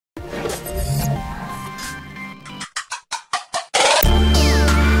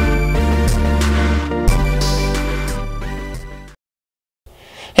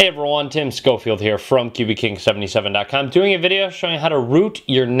Hey everyone, Tim Schofield here from QBKing77.com doing a video showing how to root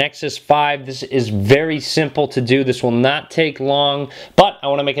your Nexus 5. This is very simple to do. This will not take long, but I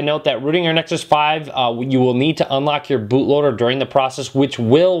want to make a note that rooting your Nexus 5, you will need to unlock your bootloader during the process, which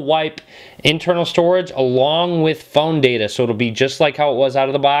will wipe internal storage along with phone data. So it'll be just like how it was out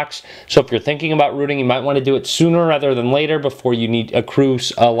of the box. So if you're thinking about rooting, you might want to do it sooner rather than later before you need accrue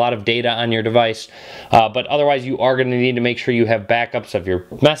a lot of data on your device. But otherwise, you are going to need to make sure you have backups of your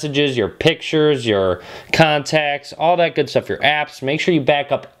messages, your pictures, your contacts, all that good stuff, your apps. Make sure you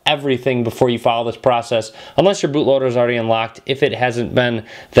back up everything before you follow this process, unless your bootloader is already unlocked. If it hasn't been,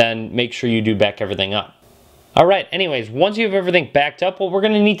 then make sure you do back everything up. Alright, anyways, once you have everything backed up, what we're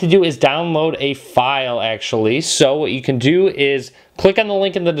going to need to do is download a file, actually. So what you can do is click on the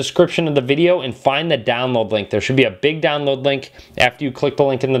link in the description of the video and find the download link. There should be a big download link after you click the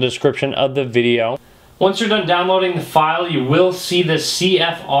link in the description of the video. Once you're done downloading the file, you will see the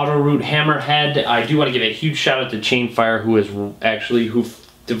CF Auto Root Hammerhead. I do want to give a huge shout out to Chainfire, who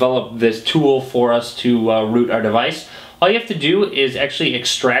developed this tool for us to root our device. All you have to do is actually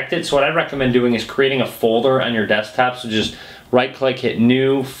extract it. So what I recommend doing is creating a folder on your desktop. So just right click, hit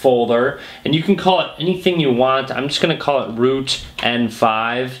new folder, and you can call it anything you want. I'm just going to call it root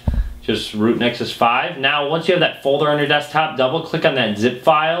N5. Just root Nexus 5. Now, once you have that folder on your desktop, double click on that zip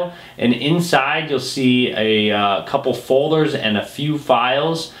file, and inside you'll see a couple folders and a few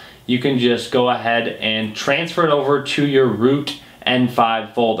files. You can just go ahead and transfer it over to your root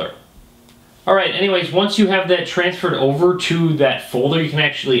N5 folder. Alright, anyways, once you have that transferred over to that folder, you can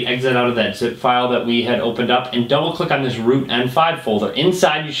actually exit out of that zip file that we had opened up and double click on this root N5 folder.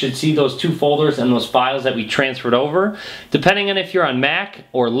 Inside you should see those two folders and those files that we transferred over. Depending on if you're on Mac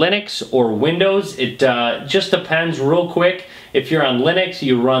or Linux or Windows, it just depends real quick. If you're on Linux,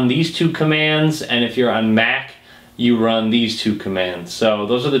 you run these two commands, and if you're on Mac, you run these two commands. So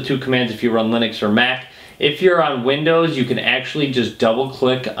those are the two commands if you run Linux or Mac. If you're on Windows, you can actually just double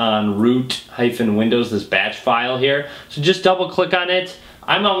click on root-windows, this batch file here. So just double click on it.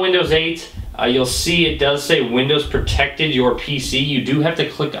 I'm on Windows 8. You'll see it does say Windows protected your PC. You do have to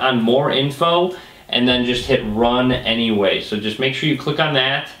click on more info and then just hit run anyway. So just make sure you click on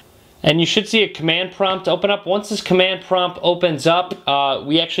that. And you should see a command prompt open up. Once this command prompt opens up,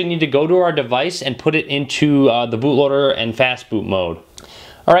 we actually need to go to our device and put it into the bootloader and fastboot mode.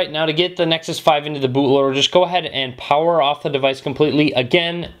 Alright, now to get the Nexus 5 into the bootloader, just go ahead and power off the device completely.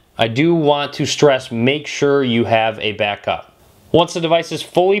 Again, I do want to stress, make sure you have a backup. Once the device is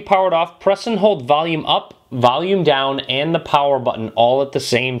fully powered off, press and hold volume up, volume down, and the power button all at the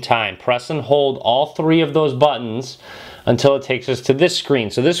same time. Press and hold all three of those buttons until it takes us to this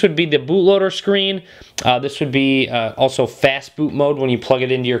screen. So this would be the bootloader screen. This would be also fast boot mode when you plug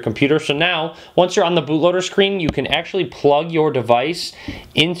it into your computer. So now, once you're on the bootloader screen, you can actually plug your device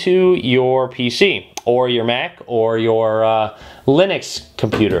into your PC or your Mac or your Linux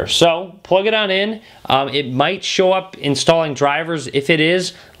computer. So plug it on in. It might show up installing drivers. If it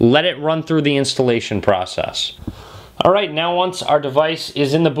is, let it run through the installation process. Alright, now once our device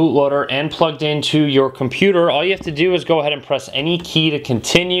is in the bootloader and plugged into your computer, all you have to do is go ahead and press any key to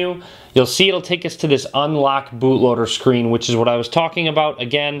continue. You'll see it'll take us to this unlock bootloader screen, which is what I was talking about.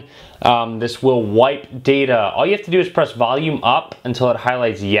 Again, this will wipe data. All you have to do is press volume up until it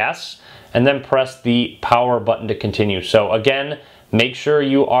highlights yes, and then press the power button to continue. So again, make sure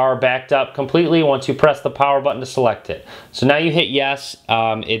you are backed up completely once you press the power button to select it. So now you hit yes.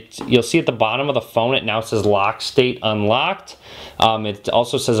 You'll see at the bottom of the phone it now says lock state unlocked. It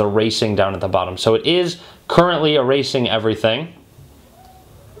also says erasing down at the bottom. So it is currently erasing everything.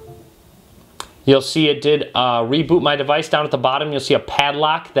 You'll see it did reboot my device down at the bottom. You'll see a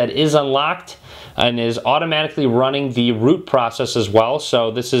padlock that is unlocked and is automatically running the root process as well.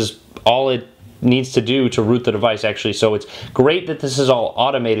 So this is all it needs to do to root the device, actually. So it's great that this is all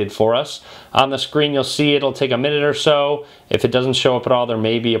automated for us. On the screen you'll see it'll take a minute or so. If it doesn't show up at all, there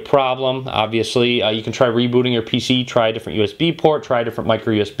may be a problem. Obviously, you can try rebooting your PC, try a different USB port, try a different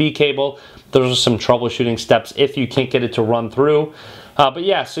micro USB cable. Those are some troubleshooting steps if you can't get it to run through. But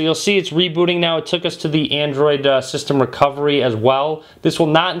yeah, so you'll see it's rebooting now. It took us to the Android system recovery as well. This will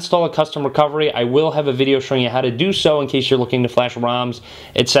not install a custom recovery. I will have a video showing you how to do so in case you're looking to flash ROMs,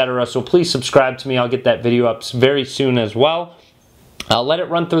 etc. So please subscribe to me. I'll get that video up very soon as well. I'll let it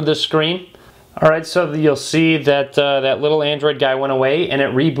run through this screen. Alright, so you'll see that that little Android guy went away and it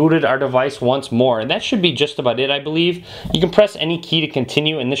rebooted our device once more. And that should be just about it, I believe. You can press any key to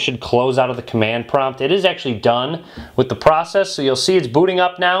continue and this should close out of the command prompt. It is actually done with the process, so you'll see it's booting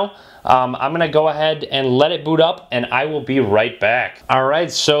up now. I'm gonna go ahead and let it boot up, and I will be right back. All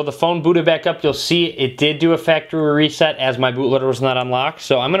right, so the phone booted back up. You'll see it did do a factory reset as my bootloader was not unlocked.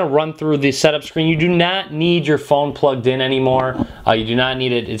 So I'm gonna run through the setup screen. You do not need your phone plugged in anymore. You do not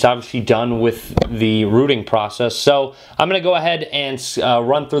need it. It's obviously done with the rooting process. So I'm gonna go ahead and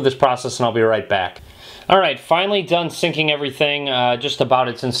run through this process, and I'll be right back. All right, finally done syncing everything, just about.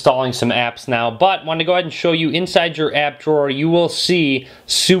 It's installing some apps now, but want to go ahead and show you inside your app drawer, you will see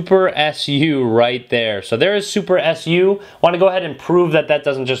Super SU right there. So there is Super SU. Want to go ahead and prove that that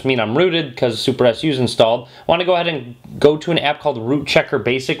doesn't just mean I'm rooted because Super SU is installed. Want to go ahead and go to an app called Root Checker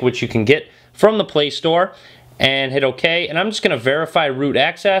Basic, which you can get from the Play Store, and hit OK. And I'm just going to verify root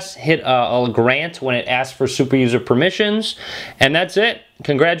access, hit a grant when it asks for super user permissions, and that's it.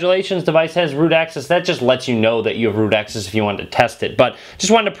 Congratulations, device has root access. That just lets you know that you have root access if you want to test it. But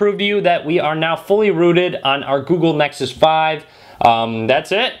just wanted to prove to you that we are now fully rooted on our Google Nexus 5.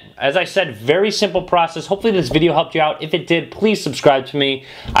 That's it. As I said, very simple process. Hopefully this video helped you out. If it did, please subscribe to me.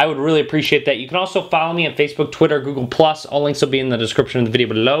 I would really appreciate that. You can also follow me on Facebook, Twitter, Google+. All links will be in the description of the video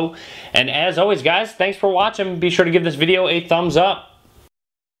below. And as always, guys, thanks for watching. Be sure to give this video a thumbs up.